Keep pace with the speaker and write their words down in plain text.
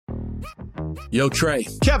Yo, Trey.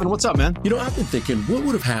 Kevin, what's up, man? You know, I've been thinking, what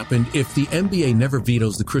would have happened if the NBA never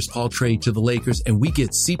vetoes the Chris Paul trade to the Lakers and we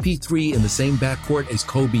get CP3 in the same backcourt as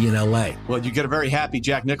Kobe in LA? Well, you get a very happy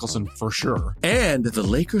Jack Nicholson for sure. And the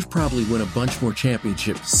Lakers probably win a bunch more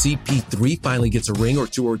championships. CP3 finally gets a ring or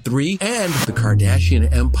two or three, and the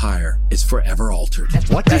Kardashian empire is forever altered.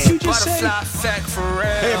 What did you just say?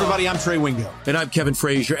 Hey, everybody, I'm Trey Wingo. And I'm Kevin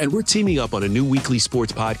Frazier, and we're teaming up on a new weekly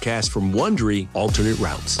sports podcast from Wondery, Alternate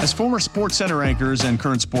Routes. As former Sports Center anchors and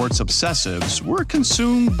current sports obsessives, we're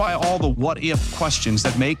consumed by all the what-if questions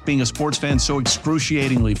that make being a sports fan so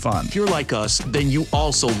excruciatingly fun. If you're like us, then you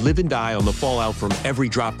also live and die on the fallout from every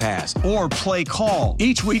drop pass. Or play call.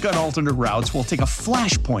 Each week on Alternate Routes, we'll take a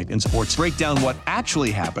flashpoint in sports, break down what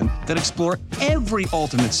actually happened, then explore every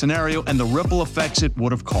alternate scenario and the ripple effects it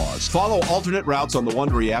would have caused. Follow Alternate Routes on the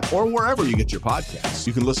Wondery app or wherever you get your podcasts.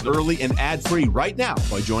 You can listen early and ad-free right now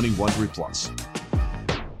by joining Wondery Plus.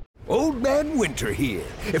 Old Man Winter here.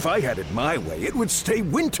 If I had it my way, it would stay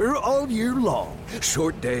winter all year long.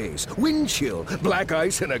 Short days, wind chill, black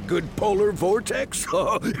ice, and a good polar vortex.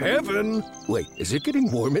 Oh, heaven! Wait, is it getting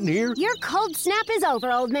warm in here? Your cold snap is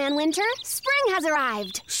over, Old Man Winter. Spring has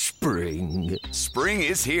arrived. Spring. Spring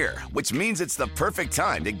is here, which means it's the perfect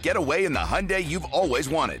time to get away in the Hyundai you've always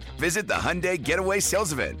wanted. Visit the Hyundai Getaway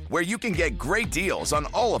Sales Event, where you can get great deals on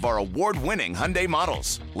all of our award-winning Hyundai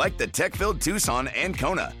models, like the tech-filled Tucson and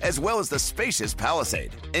Kona, as well as the spacious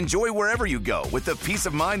Palisade. Enjoy wherever you go with the peace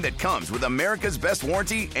of mind that comes with America's best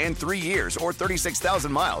warranty and 3 years or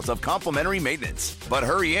 36,000 miles of complimentary maintenance. But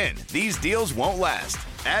hurry in, these deals won't last.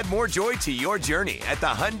 Add more joy to your journey at the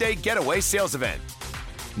Hyundai Getaway Sales Event.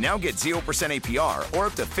 Now get 0% APR or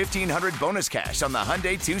up to $1,500 bonus cash on the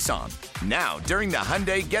Hyundai Tucson. Now, during the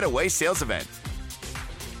Hyundai Getaway Sales Event.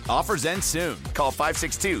 Offers end soon. Call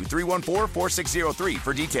 562-314-4603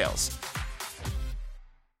 for details.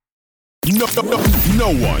 No one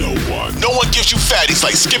gives you fatties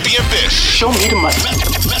like Skippy and Bish. Show me the money.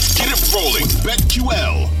 Let's get it rolling.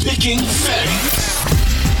 BetQL, picking fatties.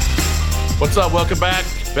 What's up? Welcome back.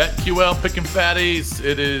 BetQL, picking fatties.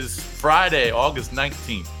 It is Friday, August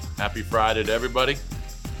 19th. Happy Friday to everybody.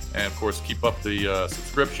 And, of course, keep up the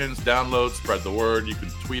subscriptions, downloads, spread the word. You can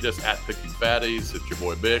tweet us at Picking Fatties. It's your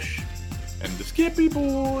boy Bish and the Skippy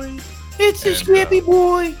boy. It's the Skippy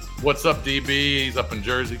boy. What's up, DB? He's up in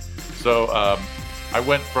Jersey. So I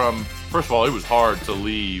went from, first of all, it was hard to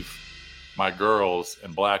leave my girls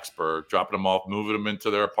in Blacksburg, dropping them off, moving them into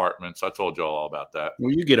their apartments. I told you all about that.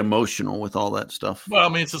 Well, you get emotional with all that stuff. Well, I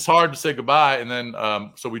mean, it's just hard to say goodbye. And then,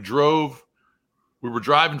 so we were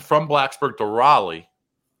driving from Blacksburg to Raleigh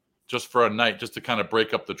just for a night, just to kind of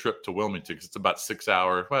break up the trip to Wilmington, because it's about 6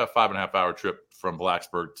 hour, 5.5 hour trip from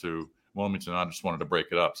Blacksburg to Wilmington. I just wanted to break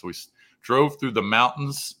it up. So we drove through the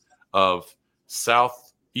mountains of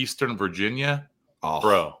southeastern Virginia. Oh.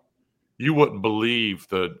 Bro, you wouldn't believe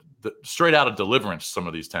the straight out of Deliverance, some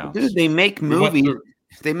of these towns. Dude, they make movies.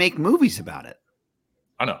 They make movies about it.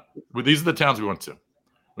 I know. Well, these are the towns we went to.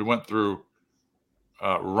 We went through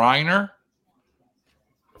Reiner,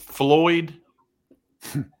 Floyd,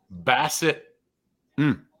 Bassett,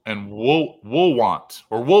 and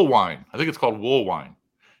Woolwine. I think it's called Woolwine.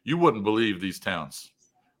 You wouldn't believe these towns.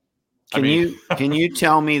 Can you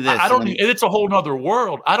tell me this? I don't. It's a whole nother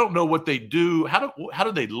world. I don't know what they do. How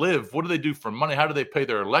do they live? What do they do for money? How do they pay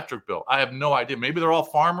their electric bill? I have no idea. Maybe they're all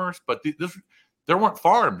farmers, but there weren't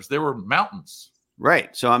farms. There were mountains.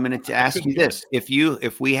 Right. So I'm going to ask you this: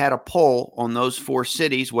 if we had a poll on those 4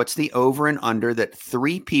 cities, what's the over and under that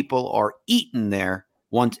 3 people are eaten there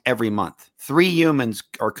once every month? 3 humans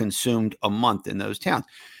are consumed a month in those towns.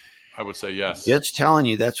 I would say yes. Just telling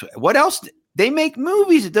you, that's what else. They make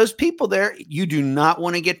movies at those people there. You do not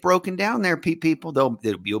want to get broken down there, people.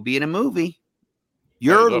 You'll be in a movie.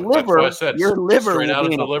 Your liver will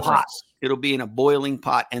be in a pot. It'll be in a boiling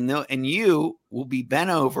pot, and you will be bent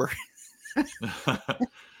over.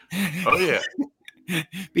 Oh yeah.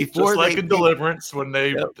 Before, just like in Deliverance, when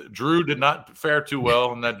Drew did not fare too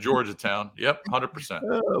well in that Georgia town. Yep, 100%.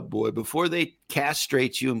 Oh boy! Before they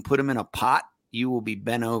castrate you and put them in a pot, you will be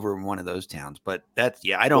bent over in one of those towns. But that's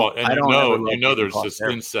I don't. Well, and I don't there's this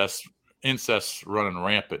incest running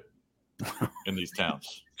rampant in these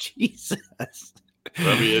towns. Jesus, I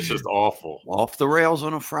mean, it's just awful. Off the rails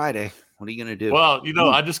on a Friday. What are you going to do? Well,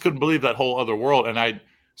 I just couldn't believe that whole other world, and I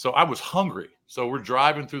was hungry. So we're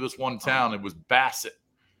driving through this one town. It was Bassett,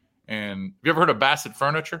 and have you ever heard of Bassett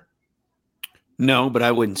Furniture? No, but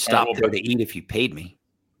I wouldn't stop there to eat if you paid me.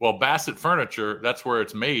 Well, Bassett Furniture, that's where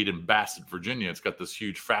it's made in Bassett, Virginia. It's got this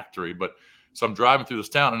huge factory. So I'm driving through this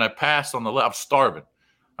town, and I passed on the left. I'm starving.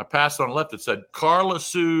 I passed on the left. It said Carla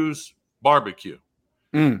Sue's Barbecue.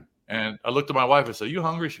 And And I looked at my wife. I said, "You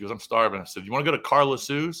hungry?" She goes, "I'm starving." I said, "You want to go to Carla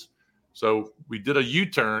Sue's?" So we did a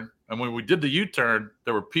U-turn. And when we did the U-turn,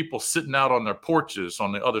 there were people sitting out on their porches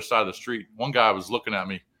on the other side of the street. One guy was looking at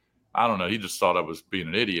me. I don't know. He just thought I was being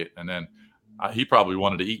an idiot. And then he probably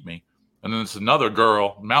wanted to eat me. And then there's another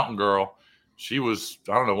girl, mountain girl. She was,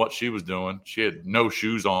 I don't know what she was doing. She had no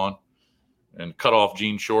shoes on and cut off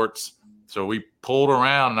jean shorts. So we pulled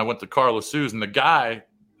around and I went to Carla Sue's. And there's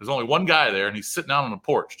only one guy there. And he's sitting out on the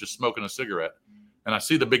porch just smoking a cigarette. And I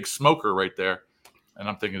see the big smoker right there. And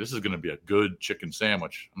I'm thinking, this is going to be a good chicken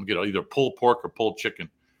sandwich. I'm going to get either pulled pork or pulled chicken.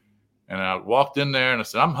 And I walked in there and I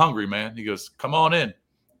said, "I'm hungry, man." He goes, "Come on in."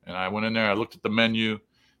 And I went in there. I looked at the menu.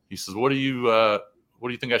 He says, what do you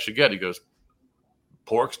think I should get? He goes,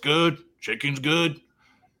 "Pork's good. Chicken's good.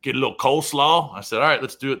 Get a little coleslaw." I said, "All right,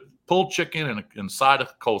 let's do it. Pulled chicken and side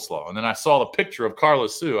of coleslaw." And then I saw the picture of Carla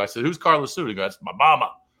Sue. I said, "Who's Carla Sue?" He goes, "That's my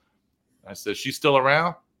mama." I said, "She's still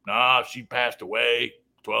around?" "Nah, she passed away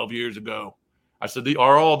 12 years ago." I said,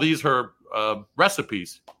 "Are all these her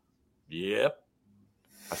recipes?" "Yep."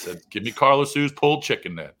 I said, "Give me Carla Sue's pulled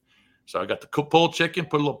chicken then." So I got the pulled chicken,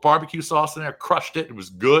 put a little barbecue sauce in there, crushed it. It was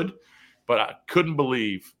good, but I couldn't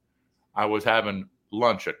believe I was having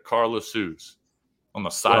lunch at Carla Sue's on the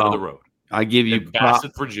side of the road. I give you in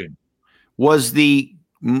Bassett, Virginia. Was the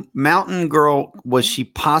mountain girl, was she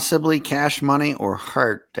possibly Cash Money or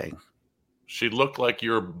hurting? She looked like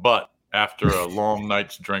your butt after a long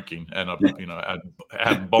night's drinking and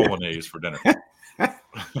had bolognese for dinner.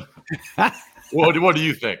 What do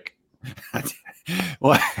you think?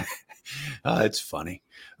 Well, it's funny.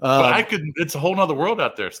 But it's a whole nother world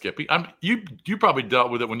out there, Skippy. You probably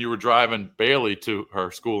dealt with it when you were driving Bailey to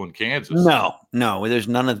her school in Kansas. No, there's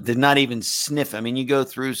not even sniff. I mean, you go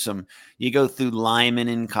through Lyman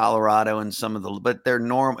in Colorado and but they're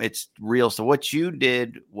normal. It's real. So what you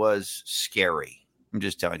did was scary. I'm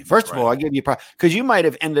just telling you. First of all, I give you because you might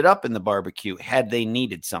have ended up in the barbecue had they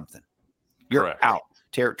needed something. You're Correct. out.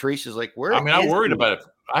 Teresa's like, where? I worried about it.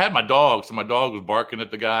 I had my dog, so my dog was barking at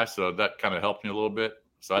the guy, so that kind of helped me a little bit.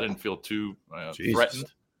 So I didn't feel too threatened.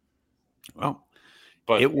 Well,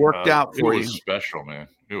 but it worked out for you. It was special, man.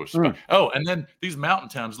 It was special. Oh, and then these mountain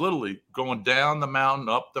towns, literally going down the mountain,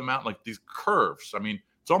 up the mountain, like these curves. I mean,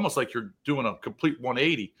 it's almost like you're doing a complete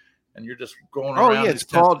 180. And you're just going around. Oh yeah,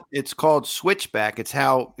 it's called switchback. It's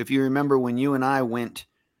how, if you remember when you and I went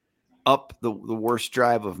up the worst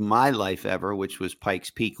drive of my life ever, which was Pikes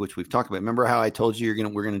Peak, which we've talked about. Remember how I told you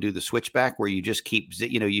we're gonna do the switchback where you just keep,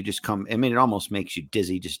 you just come. I mean, it almost makes you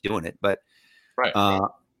dizzy just doing it, but right.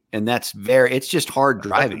 And it's just hard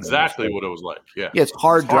driving. That's exactly what it was like. Yeah, it's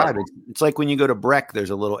hard driving. It's like when you go to Breck, there's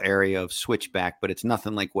a little area of switchback, but it's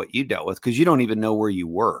nothing like what you dealt with because you don't even know where you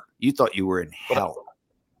were. You thought you were in hell.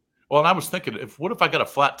 Well, and I was thinking, what if I got a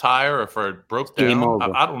flat tire or if I broke down?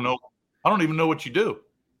 I don't know. I don't even know what you do.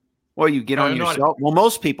 Well, you get on yourself. Well,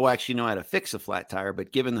 most people actually know how to fix a flat tire,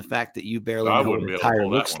 but given the fact that you barely know what a tire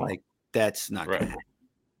looks like, that's not going to happen.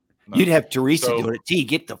 No. You'd have Teresa do it.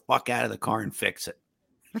 Get the fuck out of the car and fix it.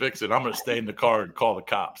 Fix it. I'm going to stay in the car and call the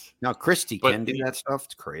cops. Now, Christy can do that stuff.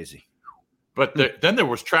 It's crazy. But then there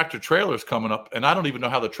was tractor trailers coming up, and I don't even know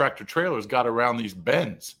how the tractor trailers got around these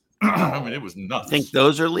bends. I mean, it was nuts. Think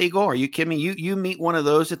those are legal? Are you kidding me? You meet one of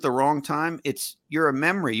those at the wrong time. You're a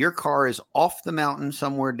memory. Your car is off the mountain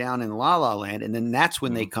somewhere down in La La Land, and then that's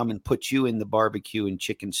when they come and put you in the barbecue and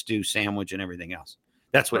chicken stew sandwich and everything else.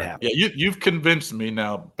 That's what happened. Yeah, you've convinced me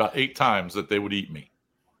now about 8 times that they would eat me.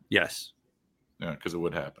 Yes. Yeah, because it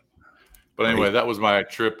would happen. But anyway, that was my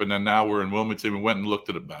trip, and then now we're in Wilmington. We went and looked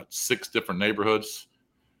at about 6 different neighborhoods.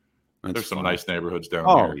 There's some nice neighborhoods down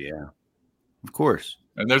there. Oh yeah, of course.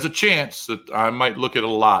 And there's a chance that I might look at a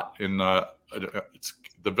lot in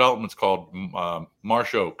development's called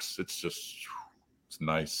Marsh Oaks. It's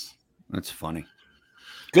nice. That's funny.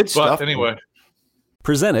 Good stuff. But anyway.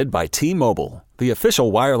 Presented by T-Mobile, the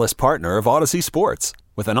official wireless partner of Odyssey Sports.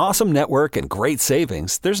 With an awesome network and great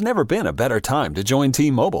savings, there's never been a better time to join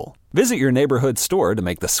T-Mobile. Visit your neighborhood store to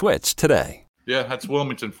make the switch today. Yeah, that's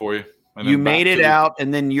Wilmington for you. And you made it out,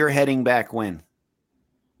 and then you're heading back when?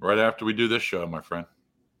 Right after we do this show, my friend.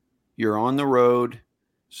 You're on the road.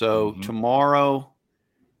 So tomorrow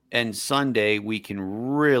and Sunday, we can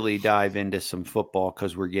really dive into some football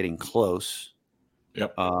because we're getting close.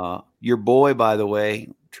 Yep. Your boy, by the way,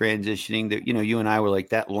 transitioning that, you and I were like,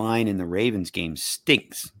 that line in the Ravens game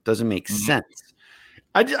stinks. Doesn't make sense.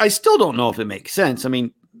 I still don't know if it makes sense. I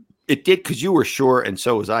mean, it did because you were sure, and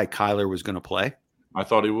so was I, Kyler was going to play. I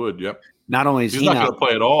thought he would, yep. Not only is he's not going to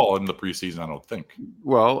play at all in the preseason, I don't think.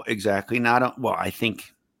 Well, exactly. I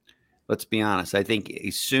think, let's be honest. I think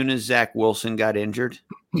as soon as Zach Wilson got injured,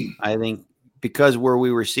 I think because where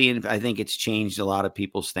we were seeing, I think it's changed a lot of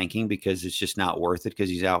people's thinking because it's just not worth it because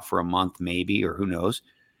he's out for a month maybe, or who knows.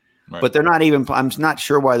 Right. But they're not even – I'm not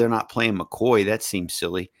sure why they're not playing McCoy. That seems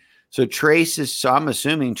silly. So Trace is – so I'm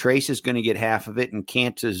assuming Trace is going to get half of it, and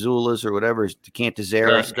Cantazula's or whatever,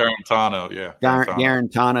 Cantazares. Garantano, yeah.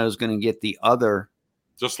 Garantano is going to get the other –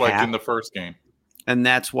 just like half. In the first game. And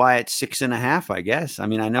that's why it's 6.5, I guess. I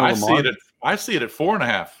mean, I know I see it at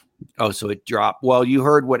 4.5. Oh, so it dropped. Well, you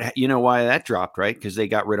heard what – you know why that dropped, right? Because they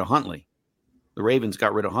got rid of Huntley. The Ravens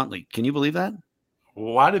got rid of Huntley. Can you believe that?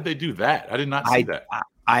 Why did they do that? I did not see that.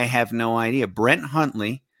 I have no idea. Brent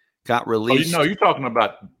Huntley got released. Oh, no, you're talking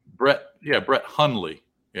about Brett. Yeah, Brett Hundley.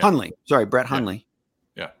 Yeah. Hundley. Sorry, Brett Hundley.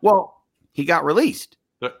 Yeah. Well, he got released.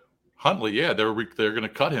 Huntley, yeah, they're going to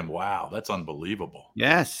cut him. Wow, that's unbelievable.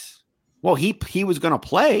 Yes. Well, he was going to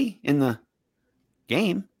play in the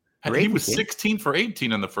game. He was 16 for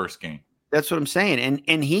 18 in the first game. That's what I'm saying.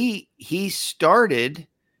 And he started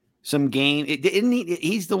some game.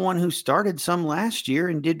 He's the one who started some last year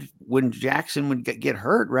and did when Jackson would get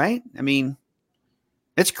hurt, right? I mean,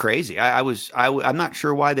 it's crazy. I'm not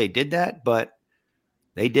sure why they did that, but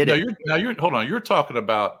they did it. Hold on. You're talking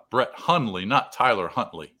about Brett Hundley, not Tyler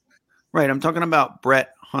Huntley. Right. I'm talking about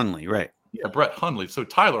Brett Hundley. Right. Yeah, Brett Hundley. So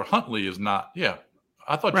Tyler Huntley is not. Yeah,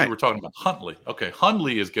 I thought you were talking about Huntley. Okay,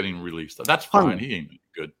 Hundley is getting released. That's fine. Hundley. He ain't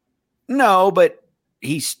good. No, but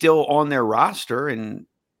he's still on their roster, and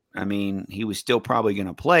I mean, he was still probably going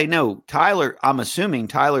to play. No, Tyler, I'm assuming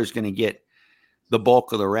Tyler's going to get the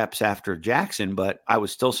bulk of the reps after Jackson, but I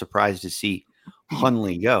was still surprised to see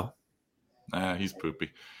Hundley go. He's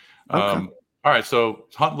poopy. Okay. All right, so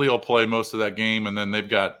Huntley will play most of that game, and then they've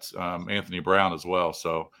got Anthony Brown as well.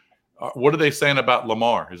 So what are they saying about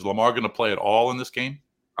Lamar? Is Lamar going to play at all in this game?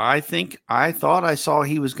 I thought I saw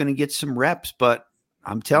he was going to get some reps, but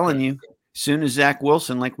I'm telling you, as soon as Zach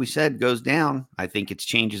Wilson, like we said, goes down, I think it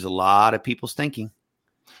changes a lot of people's thinking.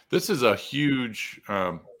 This is a huge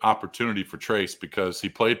opportunity for Trace because he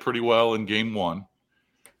played pretty well in game one.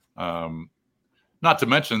 Not to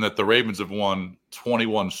mention that the Ravens have won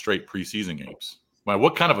 21 straight preseason games.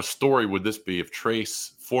 What kind of a story would this be if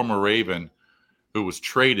Trace, former Raven, who was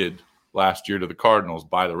traded last year to the Cardinals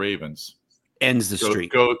by the Ravens, ends the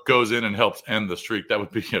streak, goes in and helps end the streak? That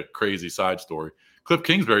would be a crazy side story. Cliff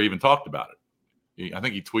Kingsbury even talked about it. I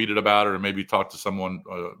think he tweeted about it, or maybe talked to someone,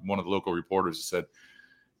 one of the local reporters, who said,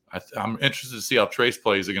 I'm interested to see how Trace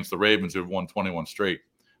plays against the Ravens, who have won 21 straight.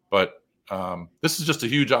 But this is just a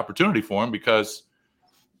huge opportunity for him because,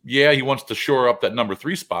 yeah, he wants to shore up that number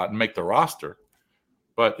 3 spot and make the roster.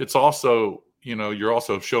 But it's also, you're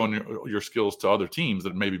also showing your skills to other teams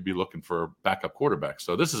that maybe be looking for backup quarterbacks.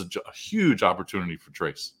 So this is a huge opportunity for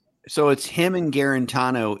Trace. So it's him and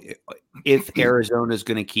Garantano if Arizona is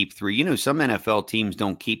going to keep 3. Some NFL teams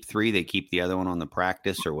don't keep 3; they keep the other one on the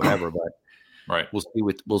practice or whatever. But right,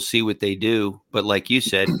 we'll see what they do. But like you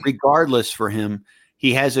said, regardless for him,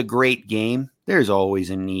 he has a great game. There's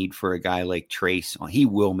always a need for a guy like Trace. He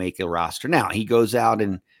will make a roster. Now he goes out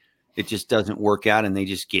and it just doesn't work out, and they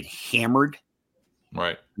just get hammered.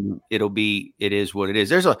 Right. It is what it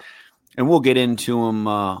is. And we'll get into him.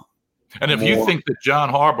 And if you think that John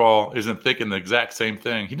Harbaugh isn't thinking the exact same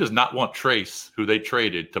thing, he does not want Trace, who they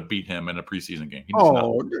traded, to beat him in a preseason game.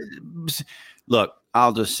 Look,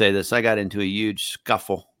 I'll just say this. I got into a huge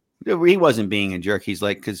scuffle. He wasn't being a jerk. He's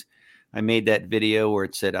like, because I made that video where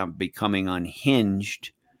it said I'm becoming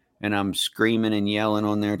unhinged, and I'm screaming and yelling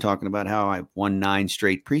on there talking about how I won 9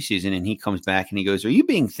 straight preseason, and he comes back and he goes, are you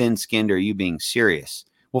being thin-skinned or are you being serious?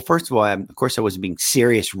 Well, first of all, of course I wasn't being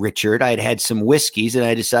serious, Richard. I had had some whiskeys and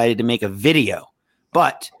I decided to make a video.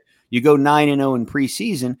 But you go 9-0 in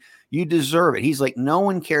preseason, you deserve it. He's like, no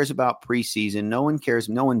one cares about preseason. No one cares.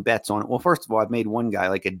 No one bets on it. Well, first of all, I've made one guy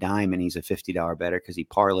like a dime and he's a $50 better because he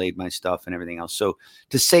parlayed my stuff and everything else. So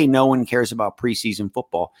to say no one cares about preseason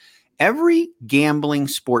football, every gambling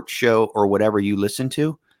sports show or whatever you listen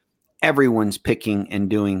to, everyone's picking and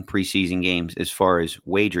doing preseason games as far as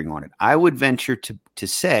wagering on it. I would venture to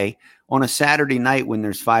say on a Saturday night when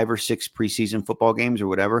there's 5 or 6 preseason football games or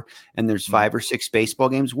whatever, and there's 5 or 6 baseball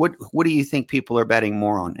games, what do you think people are betting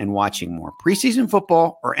more on and watching more, preseason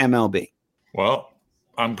football or MLB? Well,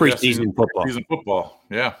 I'm preseason football. Preseason football,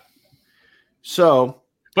 yeah. So,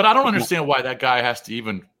 but I don't understand why that guy has to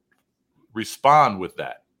even respond with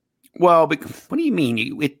that. Well, what do you mean?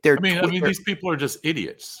 I mean, these people are just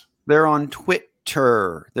idiots. They're on Twitter.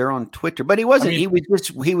 But he wasn't. He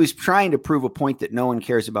was trying to prove a point that no one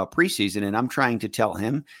cares about preseason. And I'm trying to tell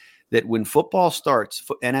him that when football starts,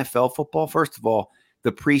 NFL football, first of all,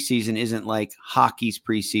 the preseason isn't like hockey's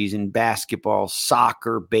preseason, basketball,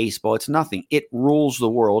 soccer, baseball. It's nothing. It rules the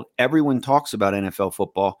world. Everyone talks about NFL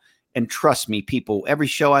football. And trust me, people, every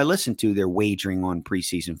show I listen to, they're wagering on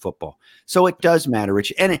preseason football. So it does matter,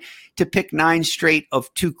 Rich. And to pick 9 straight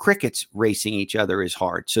of 2 crickets racing each other is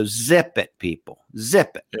hard. So zip it, people.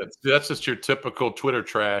 Zip it. Yeah, that's just your typical Twitter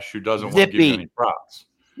trash who doesn't want to give you any props.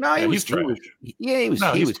 No, he's trash. He's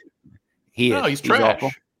trash.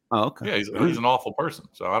 Awful. Oh, okay. Yeah, he's an awful person.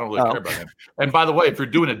 So I don't really care about him. And by the way, if you're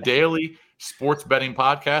doing a daily sports betting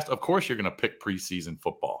podcast, of course you're going to pick preseason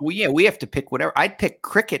football. Well, yeah, we have to pick whatever. I'd pick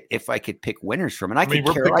cricket if I could pick winners from it. We're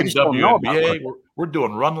picking WNBA. We're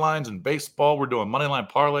doing run lines in baseball. We're doing money line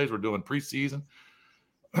parlays. We're doing preseason.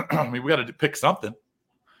 I mean, we got to pick something.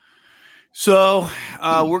 So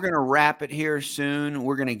we're going to wrap it here soon.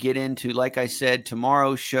 We're going to get into, like I said,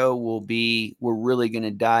 tomorrow's show we're really going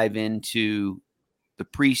to dive into the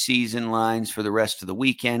preseason lines for the rest of the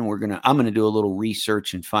weekend. I'm going to do a little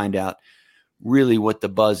research and find out really what the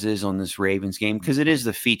buzz is on this Ravens game, because it is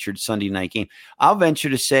the featured Sunday night game. I'll venture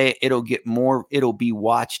to say it'll be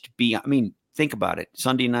watched. Think about it.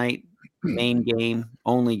 Sunday night, main game,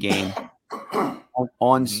 only game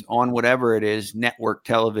on whatever it is, network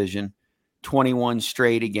television, 21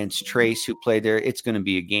 straight against Trace, who played there. It's going to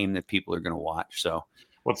be a game that people are going to watch. So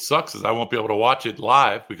what sucks is I won't be able to watch it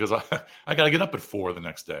live because I got to get up at 4 the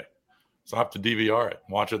next day. So I have to DVR it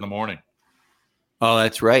and watch it in the morning. Oh,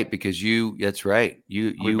 that's right. Because that's right.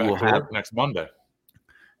 You will have next Monday.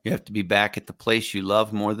 You have to be back at the place you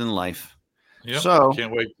love more than life. Yeah. So I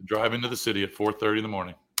can't wait to drive into the city at 4:30 in the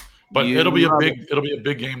morning. But it'll be a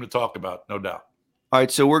big game to talk about, no doubt. All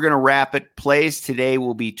right, so we're going to wrap it. Plays today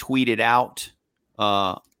will be tweeted out.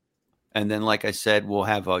 And then, like I said, we'll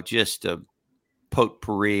have just a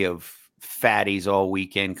potpourri of fatties all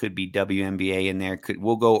weekend. Could be WNBA in there.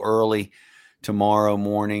 We'll go early tomorrow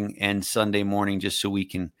morning and Sunday morning just so we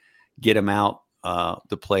can get them out,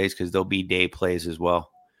 the plays, because there'll be day plays as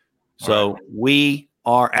well. So we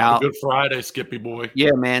are out. Good Friday, Skippy boy.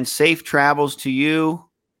 Yeah, man. Safe travels to you.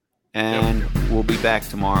 And we'll be back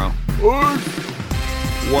tomorrow.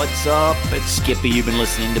 What's up? It's Skippy. You've been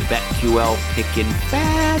listening to BetQL Pickin'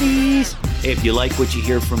 Fatties. If you like what you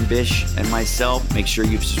hear from Bish and myself, make sure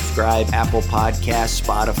you subscribe. Apple Podcasts,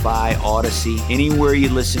 Spotify, Odyssey, anywhere you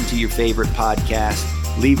listen to your favorite podcast.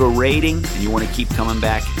 Leave a rating, and you want to keep coming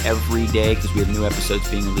back every day because we have new episodes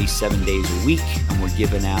being released 7 days a week, and we're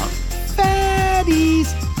giving out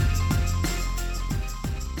fatties.